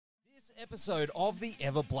This episode of the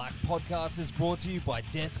Everblack Podcast is brought to you by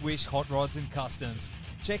Death Wish Hot Rods and Customs.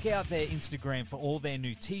 Check out their Instagram for all their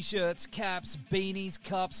new t-shirts, caps, beanies,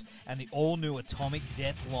 cups, and the all-new Atomic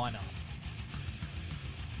Death lineup.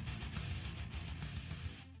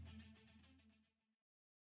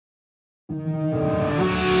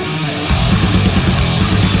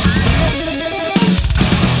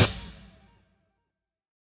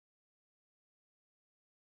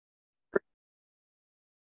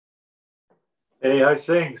 Hey, how's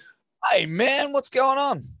things? Hey, man, what's going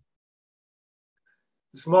on?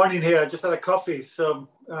 This morning here, I just had a coffee, so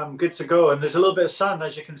I'm good to go. And there's a little bit of sun,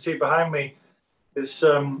 as you can see behind me. It's,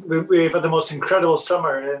 we've had the most incredible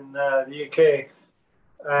summer in the UK.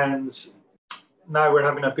 And now we're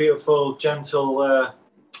having a beautiful, gentle,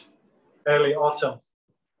 early autumn.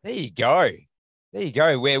 There you go. There you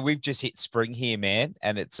go. Where we've just hit spring here, man.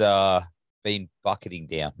 And it's been bucketing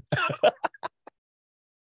down.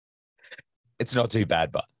 It's not too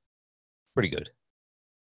bad, but pretty good.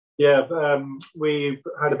 Yeah, we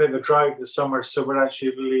had a bit of a drought this summer, so we're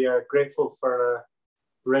actually really grateful for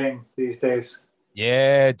rain these days.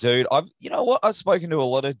 Yeah, dude. You know what? I've spoken to a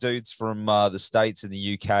lot of dudes from the States and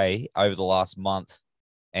the UK over the last month,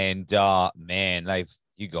 and man,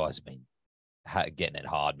 you guys have been getting it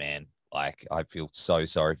hard, man. Like, I feel so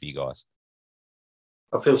sorry for you guys.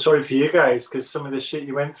 I feel sorry for you guys because some of the shit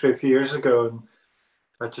you went through a few years ago, and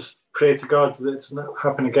I just pray to God that it's not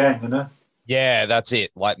happen again, you know? Yeah, that's it.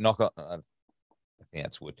 Like, knock on. I think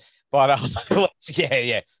that's wood. But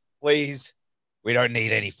yeah. Please, we don't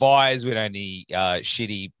need any fires. We don't need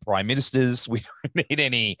shitty prime ministers. We don't need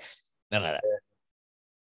any. None of that.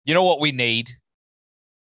 You know what we need?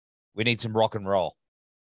 We need some rock and roll.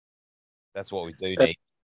 That's what we do need.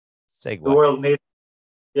 Segue. The world needs.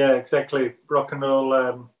 Yeah, exactly. Rock and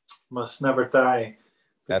roll must never die,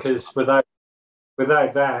 because without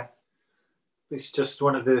that, it's just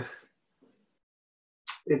one of the.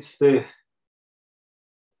 It's the.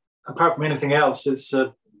 Apart from anything else, it's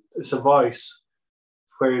a voice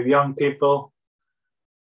for young people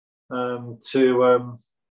to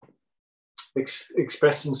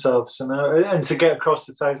express themselves, and to get across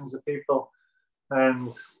to thousands of people.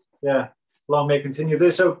 And yeah, long may it continue.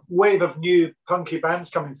 There's a wave of new punky bands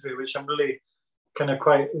coming through, which I'm really kind of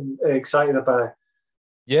quite excited about.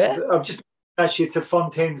 Yeah, I'm just actually to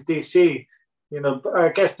Fontaine's DC. You know, I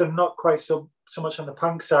guess they're not quite so much on the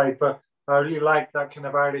punk side, but I really like that kind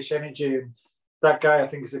of Irish energy. And that guy, I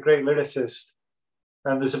think, is a great lyricist.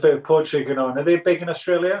 And there's a bit of poetry going on. Are they big in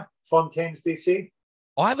Australia? Fontaine's DC?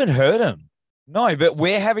 I haven't heard them. No, but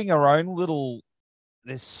we're having our own little.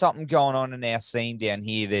 There's something going on in our scene down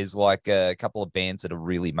here. There's like a couple of bands that are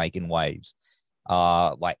really making waves,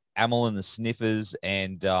 like Amel and the Sniffers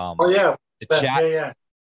and the Chats. Yeah.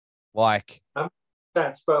 Like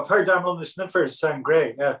Chats, but I've heard Amel and the Sniffers sound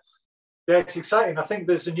great. Yeah, it's exciting. I think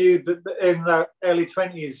there's a new in the early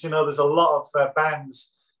 20s. You know, there's a lot of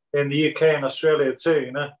bands in the UK and Australia too.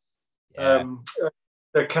 You know,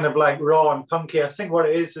 they're kind of like raw and punky. I think what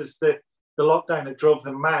it is the lockdown that drove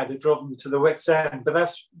them mad. It drove them to the wit's end. But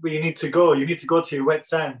that's where you need to go. You need to go to your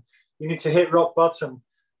wit's end. You need to hit rock bottom,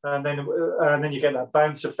 and then you get that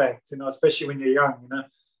bounce effect. You know, especially when you're young. You know,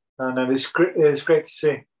 and it's great to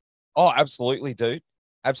see. Oh, absolutely, dude.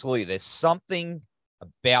 Absolutely. There's something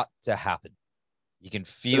about to happen. You can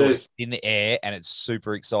feel it in the air, and it's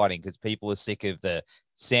super exciting because people are sick of the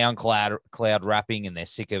cloud rapping, and they're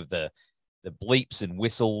sick of the bleeps and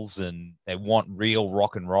whistles, and they want real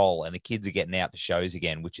rock and roll, and the kids are getting out to shows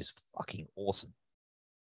again, which is fucking awesome.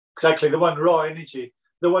 Exactly. The one raw energy,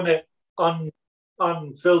 the one that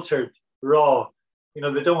unfiltered, raw. You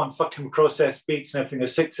know, they don't want fucking processed beats and everything. They're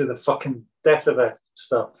sick to the fucking death of that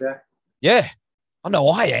stuff, yeah? Yeah. I know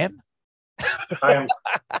I am. I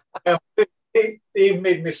am. It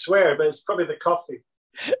made me swear, but it's probably the coffee.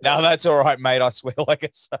 No, that's all right, mate. I swear like a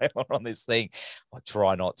sailor on this thing. I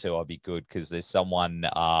try not to. I'll be good because there's someone,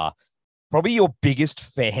 probably your biggest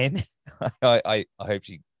fan. I hope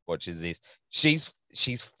she watches this. She's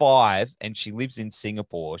 5 and she lives in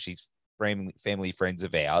Singapore. She's family friends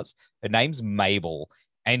of ours. Her name's Mabel,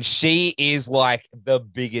 and she is like the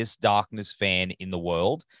biggest Darkness fan in the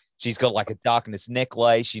world. She's got like a Darkness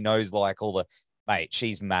necklace. She knows like all the mate.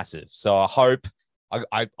 She's massive. So I hope.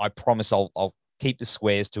 I promise I'll keep the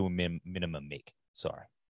squares to a minimum, Mick. Sorry.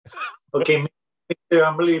 Okay, me too.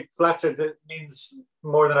 I'm really flattered. It means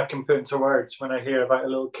more than I can put into words when I hear about a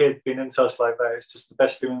little kid being into us like that. It's just the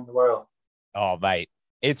best feeling in the world. Oh, mate.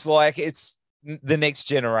 It's like it's the next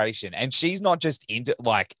generation. And she's not just into,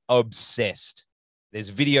 like, obsessed.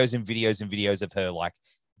 There's videos and videos and videos of her, like,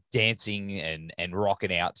 dancing and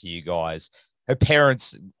rocking out to you guys. her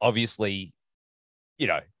parents obviously, you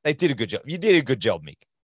know, they did a good job. You did a good job, Mick,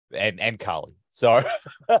 and Carly. So,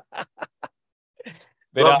 but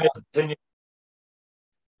Long may it continue.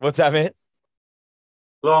 What's that, man?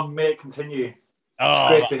 Long may it continue.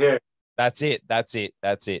 Oh, it's great to hear. That's it.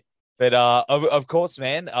 But of course,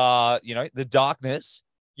 man, you know, the darkness,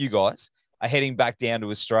 you guys are heading back down to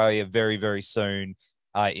Australia very, very soon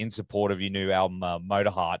in support of your new album,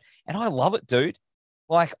 Motorheart. And I love it, dude.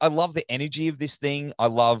 Like, I love the energy of this thing. I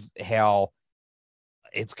love how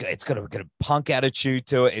it's got a punk attitude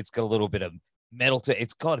to it. It's got a little bit of metal to it.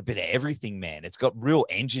 It's got a bit of everything, man. It's got real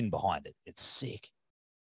engine behind it. It's sick.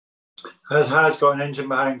 It has got an engine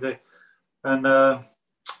behind it. And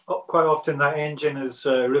quite often that engine is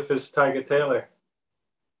Rufus Tiger Taylor.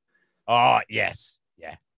 Oh, yes.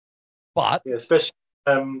 Yeah. But yeah,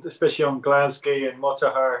 especially on Glasgow and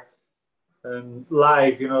Motorheart and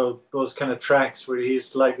live, you know, those kind of tracks where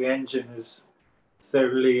he's like the engine is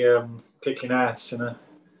thoroughly kicking ass, you know.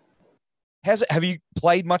 Have you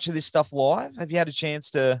played much of this stuff live? Have you had a chance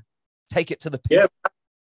to take it to the pit?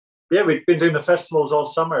 Yeah, we've been doing the festivals all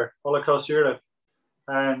summer, all across Europe.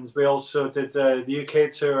 And we also did the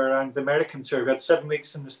UK tour and the American tour. We had 7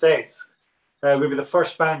 weeks in the States. We were the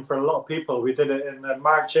first band for a lot of people. We did it in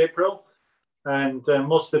March, April. And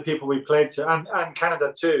most of the people we played to, and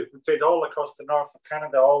Canada too. We played all across the north of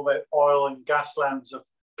Canada, all the oil and gas lands of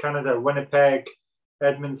Canada, Winnipeg,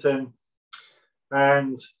 Edmonton.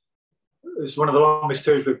 And it was one of the longest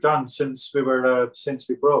tours we've done since we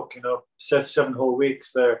broke, you know, 7 whole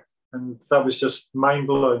weeks there. And that was just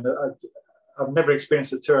mind-blowing. I've never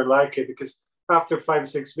experienced a tour like it, because after 5 or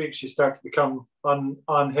 6 weeks, you start to become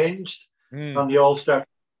unhinged on the all-star.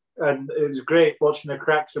 And it was great watching the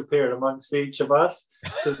cracks appear amongst each of us,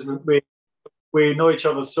 because we know each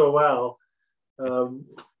other so well.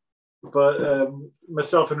 But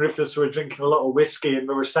myself and Rufus were drinking a lot of whiskey, and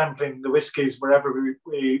we were sampling the whiskies wherever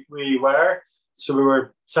we were. So we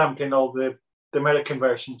were sampling all the American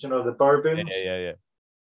versions, you know, the bourbons. Yeah. You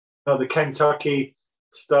know, the Kentucky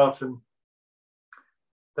stuff, and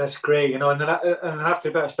that's great, you know. And then after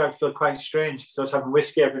a bit, I started to feel quite strange, because I was having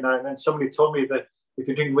whiskey every night. And then somebody told me that if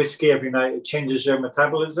you drink whiskey every night, it changes your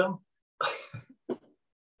metabolism.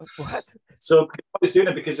 What? So I was doing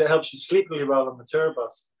it because it helps you sleep really well on the tour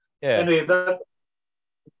bus. Yeah. Anyway, that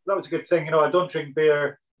was a good thing. You know, I don't drink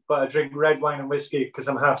beer, but I drink red wine and whiskey because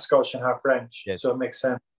I'm half Scottish and half French. Yes. So it makes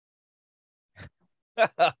sense.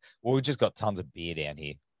 Well, we've just got tons of beer down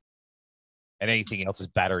here. And anything else is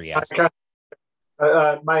battery acid.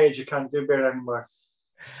 At my age, you can't do beer anymore.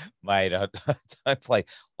 Mate, I don't play.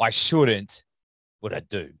 I shouldn't, but I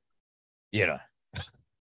do. You know.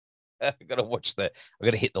 I gotta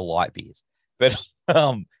hit the light beers. But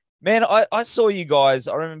man, I saw you guys.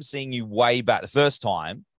 I remember seeing you way back. The first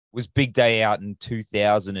time was Big Day Out in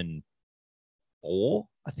 2004,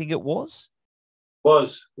 I think it was.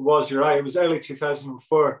 It was, you're right. It was early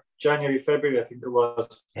 2004, January, February, I think it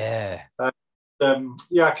was. Yeah.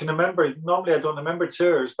 Yeah, I can remember. Normally I don't remember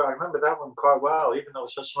tours, but I remember that one quite well, even though it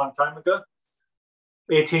was such a long time ago.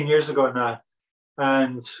 18 years ago now.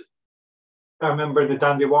 And I remember the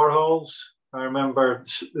Dandy Warhols. I remember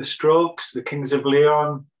the Strokes, the Kings of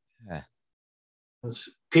Leon. Yeah.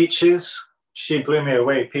 Peaches. She blew me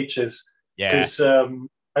away, Peaches. Yeah. Because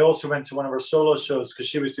I also went to one of her solo shows, because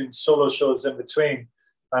she was doing solo shows in between.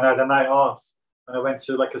 And I had a night off. And I went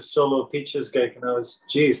to like a solo Peaches gig. And I was,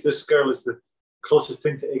 geez, this girl is the closest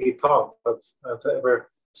thing to Iggy Pop I've ever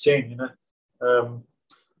seen, you know.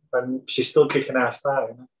 And she's still kicking ass now,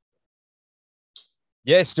 you know.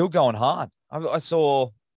 Yeah, still going hard. I saw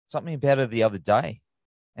something about her the other day,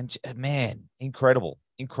 and man, incredible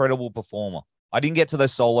performer. I didn't get to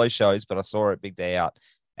those solo shows, but I saw her at Big Day Out,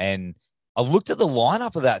 and I looked at the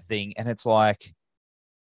lineup of that thing, and it's like,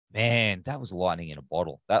 man, that was lightning in a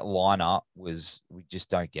bottle. That lineup was, we just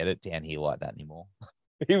don't get it down here like that anymore.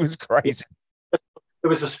 It was crazy. It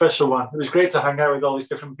was a special one. It was great to hang out with all these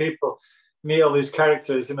different people, meet all these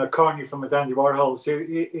characters. You know, Corny from the Dandy Warhols.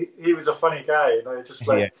 He was a funny guy. You know, just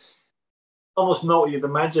like almost not what you'd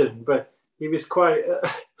imagine, but he was quite.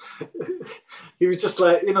 He was just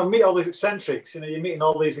like, you know, meet all these eccentrics. You know, you're meeting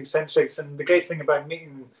all these eccentrics, and the great thing about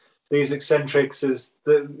meeting these eccentrics is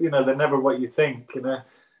that, you know, they're never what you think. You know,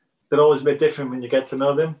 they're always a bit different when you get to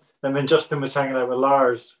know them. And then Justin was hanging out with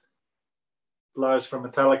Lars from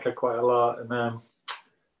Metallica quite a lot, and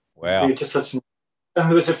wow, he just had some. And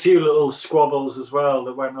there was a few little squabbles as well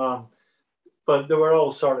that went on, but they were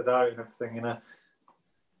all sorted out and everything, you know.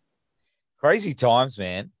 Crazy times,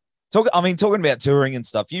 man. Talking about touring and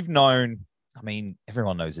stuff, you've known,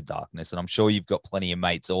 everyone knows The Darkness, and I'm sure you've got plenty of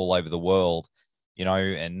mates all over the world you know,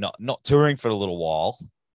 and not touring for a little while,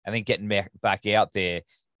 and then getting back out there.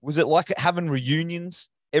 Was it like having reunions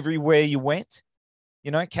everywhere you went?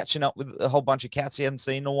 You know, catching up with a whole bunch of cats you hadn't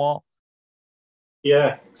seen in a while?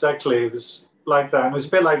 Yeah, exactly. It was like that. And it was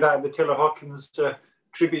a bit like that at the Taylor Hawkins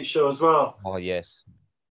tribute show as well. Oh, yes.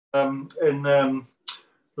 In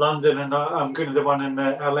London, and I'm going to the one in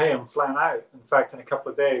LA. I'm flying out, in fact, in a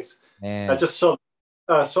couple of days. Man. I just saw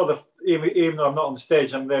even though I'm not on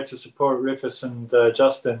stage, I'm there to support Rufus and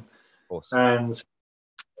Justin. Of course. And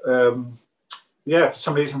yeah, for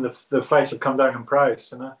some reason the flights have come down in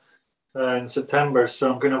price, you know, in September.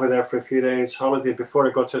 So I'm going over there for a few days holiday before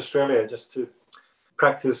I go to Australia, just to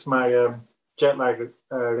practice my jet lag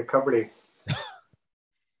recovery.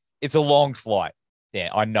 It's a long flight. Yeah,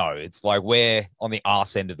 I know. It's like we're on the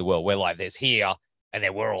arse end of the world. We're like, there's here, and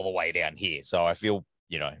then we're all the way down here. So I feel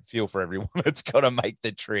for everyone that's got to make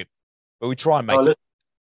the trip. But we try and make it.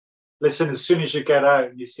 Listen, as soon as you get out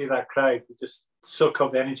and you see that crowd, you just soak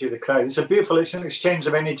up the energy of the crowd. It's an exchange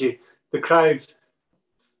of energy. The crowd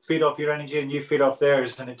feed off your energy and you feed off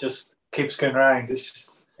theirs, and it just keeps going around.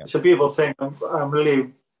 It's a beautiful thing. I'm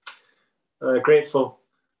really grateful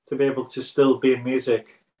to be able to still be in music.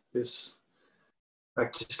 I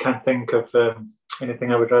just can't think of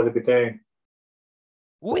anything I would rather be doing.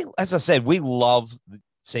 As I said, we love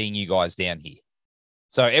seeing you guys down here.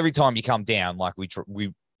 So every time you come down, like we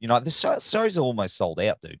the shows are almost sold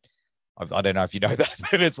out, dude. I don't know if you know that,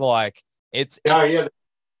 but it's like yeah,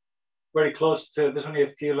 very close to. There's only a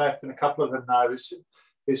few left, and a couple of them now.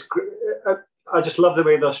 I just love the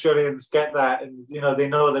way the Australians get that, and you know, they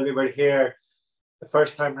know that we were here the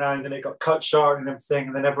first time round, and it got cut short and everything,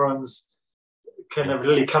 and then everyone's kind of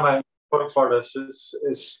really come out and support for us.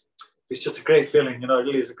 It's just a great feeling, you know. It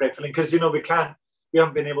really is a great feeling because, you know, we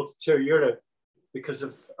haven't been able to tour Europe because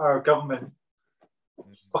of our government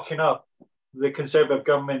fucking up. The Conservative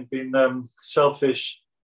government being selfish,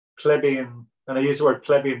 plebeian, and I use the word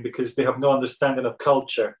plebeian because they have no understanding of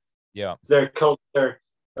culture. Yeah, their culture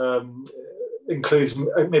includes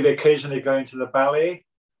maybe occasionally going to the ballet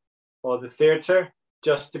or the theatre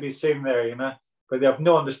just to be seen there, you know. But they have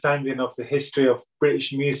no understanding of the history of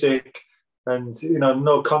British music, and, you know,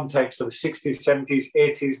 no context of the 60s, 70s,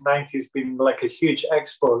 80s, 90s being like a huge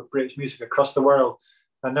export of British music across the world.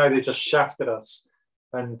 And now they just shafted us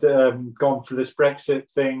and gone for this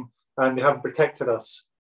Brexit thing, and they haven't protected us.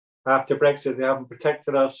 After Brexit, they haven't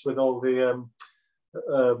protected us with all the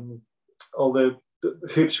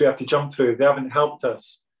hoops we have to jump through. They haven't helped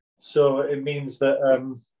us. So it means that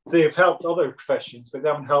they've helped other professions, but they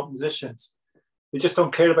haven't helped musicians. They just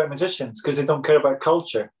don't care about musicians because they don't care about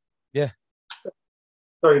culture. Yeah.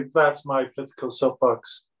 Sorry, that's my political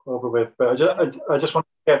soapbox over with. But I just want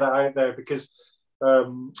to get that out there because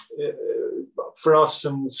for us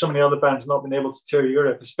and so many other bands not being able to tour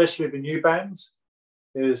Europe, especially the new bands,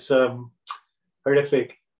 is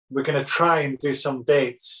horrific. We're going to try and do some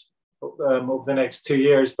dates over the next 2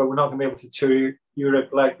 years, but we're not going to be able to tour Europe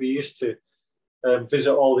like we used to,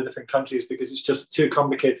 visit all the different countries because it's just too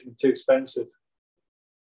complicated and too expensive.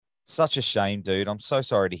 Such a shame, dude. I'm so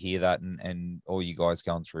sorry to hear that, and all you guys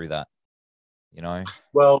going through that, you know.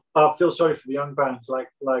 Well, I feel sorry for the young bands, like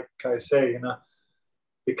I say, you know,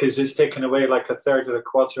 because it's taken away like a third or a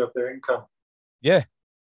quarter of their income. Yeah.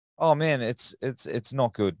 Oh man, it's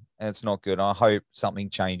not good. It's not good. I hope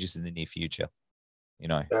something changes in the near future, you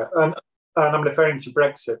know. Yeah, and I'm referring to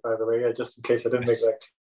Brexit, by the way, just in case I didn't make that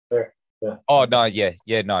clear. Yeah. Oh no, yeah,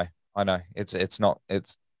 no, I know. It's not.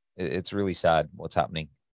 It's really sad what's happening.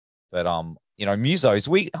 But you know, musos,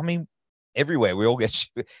 everywhere we all get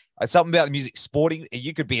something about the music. Sporting,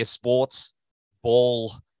 you could be a sports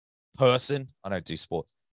ball person. I don't do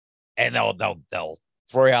sports, and they'll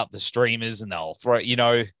throw out the streamers and they'll throw, you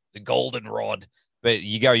know, the golden rod. But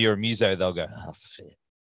you're a muso, they'll go, oh shit,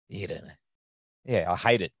 you don't know. Yeah, I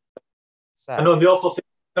hate it. Sad. I know the awful thing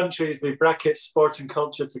in countries, they bracket sports and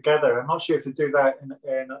culture together. I'm not sure if they do that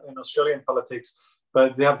in Australian politics.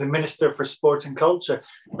 But they have the Minister for Sport and Culture.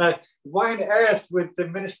 Now, why on earth would the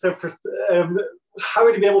Minister for... how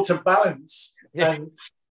would he be able to balance and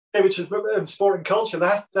say which is sport and culture?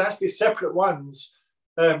 There has to be separate ones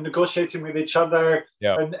negotiating with each other.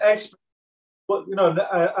 Yeah. And expert, you know,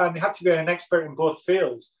 and they have to be an expert in both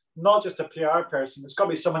fields, not just a PR person. It's got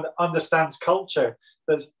to be someone that understands culture,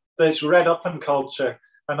 that's read up on culture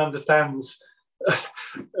and understands...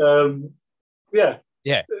 Yeah.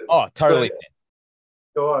 Oh, totally.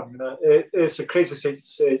 Go on, you know, it's a crazy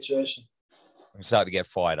situation. I'm starting to get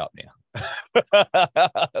fired up now.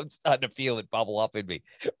 I'm starting to feel it bubble up in me.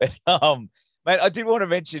 But mate, I did want to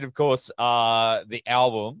mention, of course, the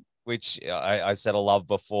album, which I said I love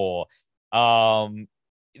before.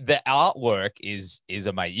 The artwork is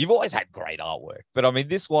amazing. You've always had great artwork, but I mean,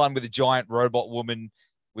 this one with the giant robot woman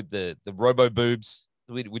with the robo boobs,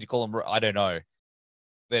 would you call them? I don't know,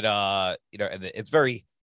 but and it's very,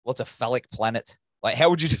 what's a phallic planet? Like, how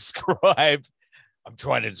would you describe? I'm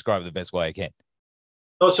trying to describe it the best way I can.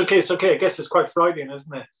 No, it's okay. It's okay. I guess it's quite Freudian,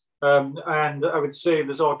 isn't it? And I would say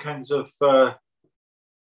there's all kinds of.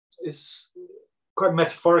 It's quite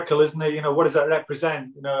metaphorical, isn't it? What does that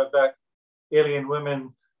represent? That alien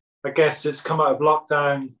women. I guess it's come out of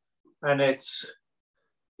lockdown, and it's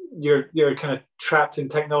you're kind of trapped in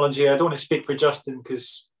technology. I don't want to speak for Justin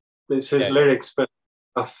because it's his lyrics, but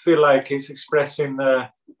I feel like it's expressing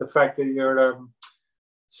the fact that you're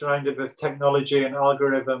surrounded with technology and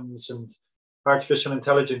algorithms and artificial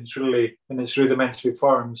intelligence, really, in its rudimentary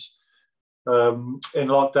forms, in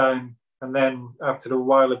lockdown. And then after a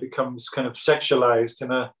while, it becomes kind of sexualized,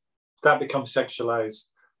 that becomes sexualized.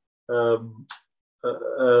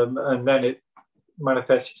 And then it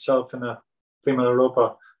manifests itself in a female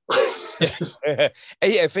robot. yeah.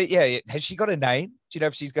 Has she got a name? Do you know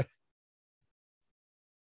if she's got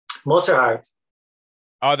Motorheart?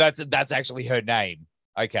 Oh, that's actually her name.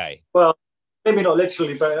 Okay. Well, maybe not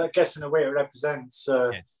literally, but I guess in a way it represents.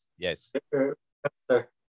 Yes. But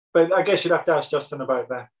I guess you'd have to ask Justin about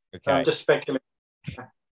that. Okay. I'm just speculating.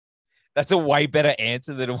 That's a way better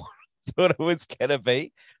answer than what I thought it was gonna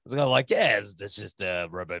be. I was gonna it's just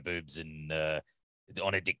robo boobs and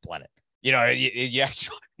on a dick planet. You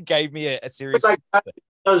actually gave me a serious.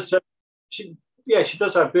 She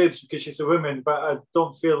does have boobs because she's a woman, but I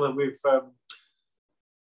don't feel that we've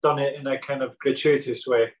done it in a kind of gratuitous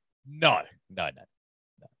way. No.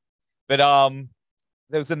 But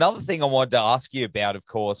there was another thing I wanted to ask you about. Of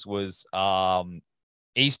course, was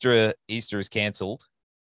Easter is cancelled.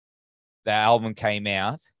 The album came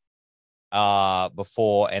out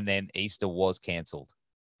before, and then Easter was cancelled,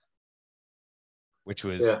 which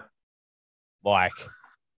was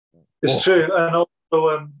it's true. And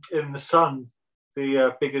also in the Sun,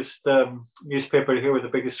 the biggest newspaper here with the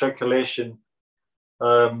biggest circulation,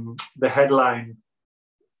 the headline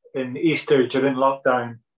in Easter during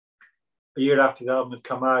lockdown, a year after the album had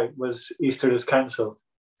come out, was "Easter is cancelled,"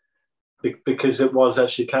 because it was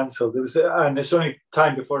actually cancelled. And it's only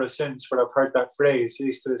time before or since where I've heard that phrase,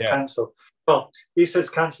 "Easter is cancelled." Well, Easter is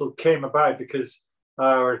cancelled came about because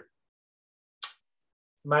our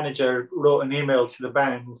manager wrote an email to the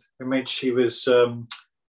band in which he was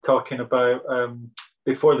talking about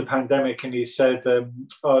before the pandemic, and he said, it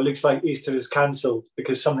looks like Easter is cancelled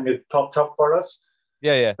because something had popped up for us.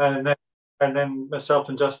 Yeah. And then myself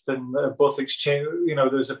and Justin both exchanged, there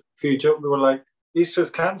was a few jokes. We were like, Easter is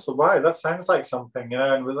cancelled. Why? That sounds like something,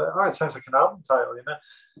 And we're like, it sounds like an album title,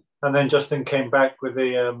 And then Justin came back with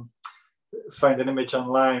found an image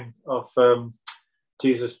online of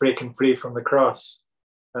Jesus breaking free from the cross.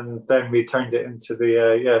 And then we turned it into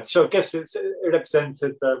So I guess it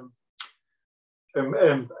represented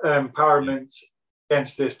empowerment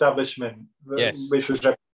against the establishment, which was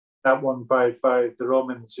that one by the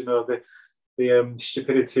Romans, the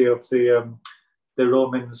stupidity of the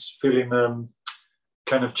Romans feeling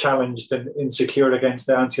kind of challenged and insecure against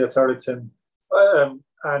the anti-authoritarian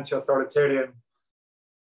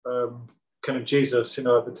kind of Jesus. At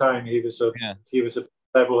the time he was a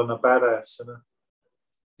rebel and a badass.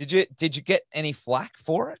 Did you get any flack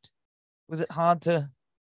for it? Was it hard to?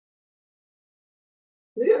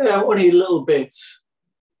 Yeah, only little bits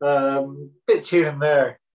here and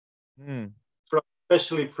there.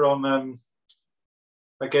 Especially from,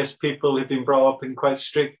 I guess, people who've been brought up in quite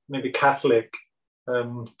strict, maybe Catholic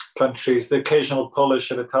countries, the occasional Polish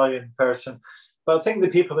and Italian person. But I think the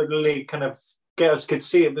people that really kind of get us could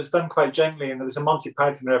see it was done quite gently, and there was a Monty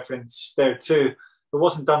Python reference there too. It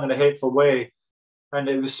wasn't done in a hateful way, and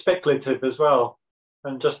it was speculative as well.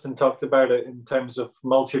 And Justin talked about it in terms of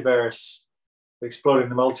multiverse, exploring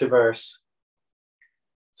the multiverse.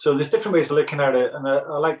 So there's different ways of looking at it, and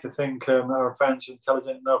I like to think our fans are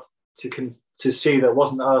intelligent enough to see that it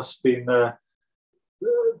wasn't us being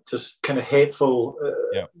just kind of hateful.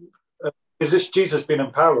 Is this Jesus being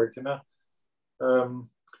empowered?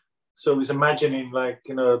 So it was imagining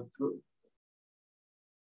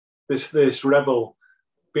this rebel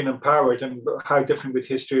being empowered, and how different would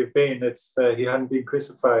history have been if he hadn't been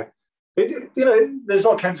crucified. There's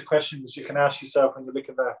all kinds of questions you can ask yourself when you look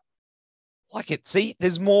at that. See,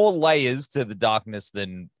 there's more layers to the darkness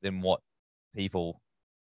than what people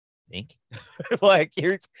think. You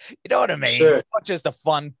know what I mean? Sure. It's not just a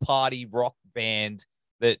fun party rock band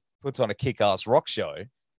that puts on a kick-ass rock show.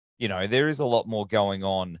 There is a lot more going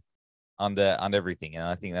on under everything, and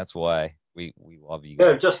I think that's why we love you guys.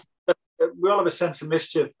 Yeah, just we all have a sense of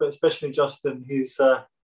mischief, but especially Justin, he's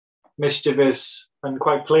mischievous and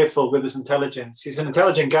quite playful with his intelligence. He's an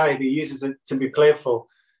intelligent guy, but he uses it to be playful,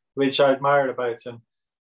 which I admire about him,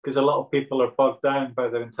 because a lot of people are bogged down by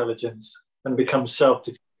their intelligence and become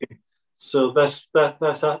self-defeating. So that's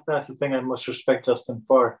the thing I must respect Justin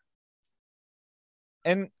for.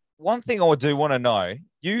 And one thing I do want to know,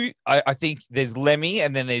 I think there's Lemmy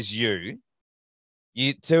and then there's you.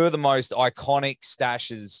 You two of the most iconic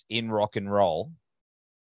stashes in rock and roll.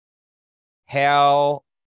 How,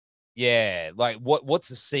 yeah, like what's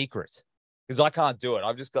the secret? Because I can't do it.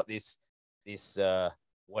 I've just got this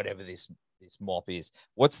whatever this mop is.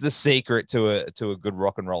 What's the secret to a good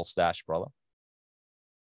rock and roll stash, brother?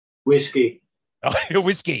 Whiskey. Oh,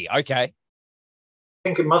 whiskey. Okay. I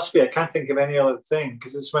think it must be. I can't think of any other thing,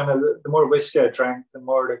 because it's when the more whiskey I drank, the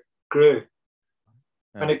more it grew.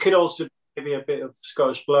 Yeah. And it could also be a bit of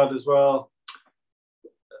Scottish blood as well.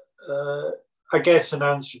 I guess an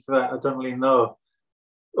answer to that, I don't really know.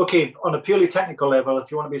 Okay, on a purely technical level, if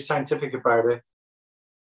you want to be scientific about it,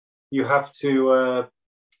 you have to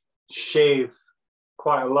shave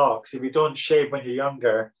quite a lot. Because if you don't shave when you're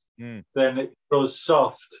younger, then it grows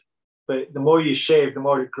soft. But the more you shave, the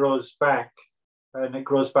more it grows back, and it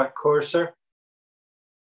grows back coarser.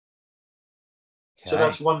 Okay. So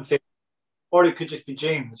that's one thing. Or it could just be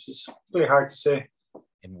genes. It's really hard to say.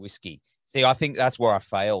 And whiskey. See, I think that's where I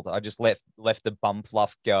failed. I just left the bum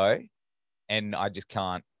fluff go, and I just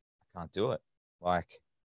can't do it. Like,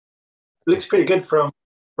 it looks pretty good from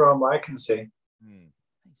what I can see.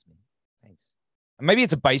 Thanks, man. Thanks. And maybe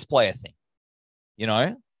it's a bass player thing. You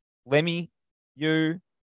know, Lemmy, you.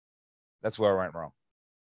 That's where I went wrong.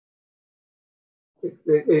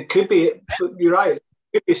 It could be. You're right. It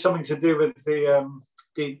could be something to do with the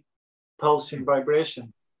deep pulsing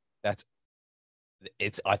vibration.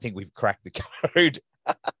 I think we've cracked the code.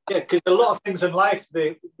 Yeah, because a lot of things in life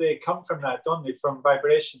they come from that, don't they? From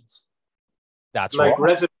vibrations. That's like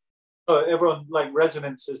right. Everyone, like,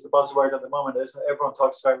 resonance is the buzzword at the moment, isn't it? Everyone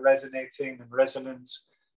talks about resonating and resonance.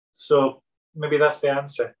 So maybe that's the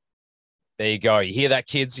answer. There you go. You hear that,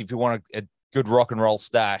 kids? If you want a good rock and roll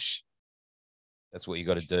stash, that's what you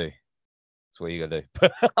got to do. That's what you got to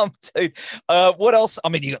do. Dude, what else? I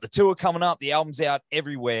mean, you got the tour coming up. The album's out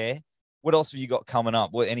everywhere. What else have you got coming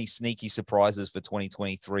up? Any sneaky surprises for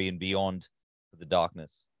 2023 and beyond for The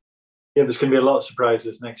Darkness? Yeah, there's going to be a lot of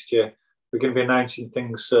surprises next year. We're going to be announcing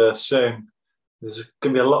things soon. There's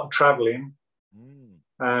going to be a lot of traveling.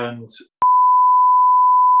 And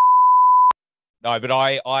no, but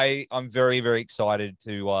I'm very, very excited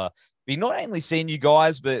to be not only seeing you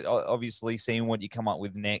guys, but obviously seeing what you come up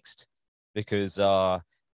with next, because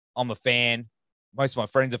I'm a fan. Most of my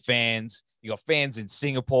friends are fans. You got fans in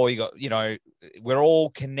Singapore. You got, we're all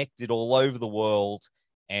connected all over the world.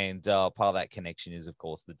 And part of that connection is, of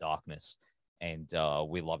course, The Darkness. And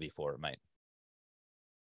we love you for it, mate.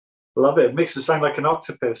 Love it. It makes it sound like an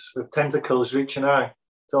octopus with tentacles reaching out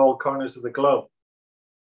to all corners of the globe.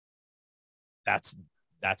 That's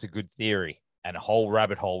a good theory, and a whole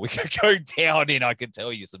rabbit hole we could go down in. I could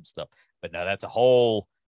tell you some stuff, but no, that's a whole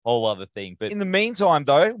other thing. But in the meantime,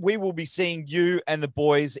 though, we will be seeing you and the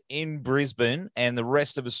boys in Brisbane and the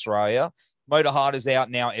rest of Australia. Motorheart is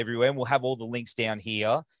out now everywhere, and we'll have all the links down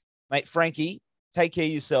here. Mate, Frankie, take care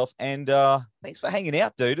of yourself, and thanks for hanging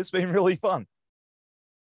out, dude. It's been really fun.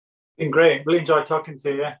 Been great. Really enjoyed talking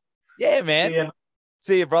to you. Yeah, man.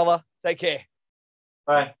 See you, brother. Take care.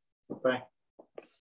 Bye. Bye.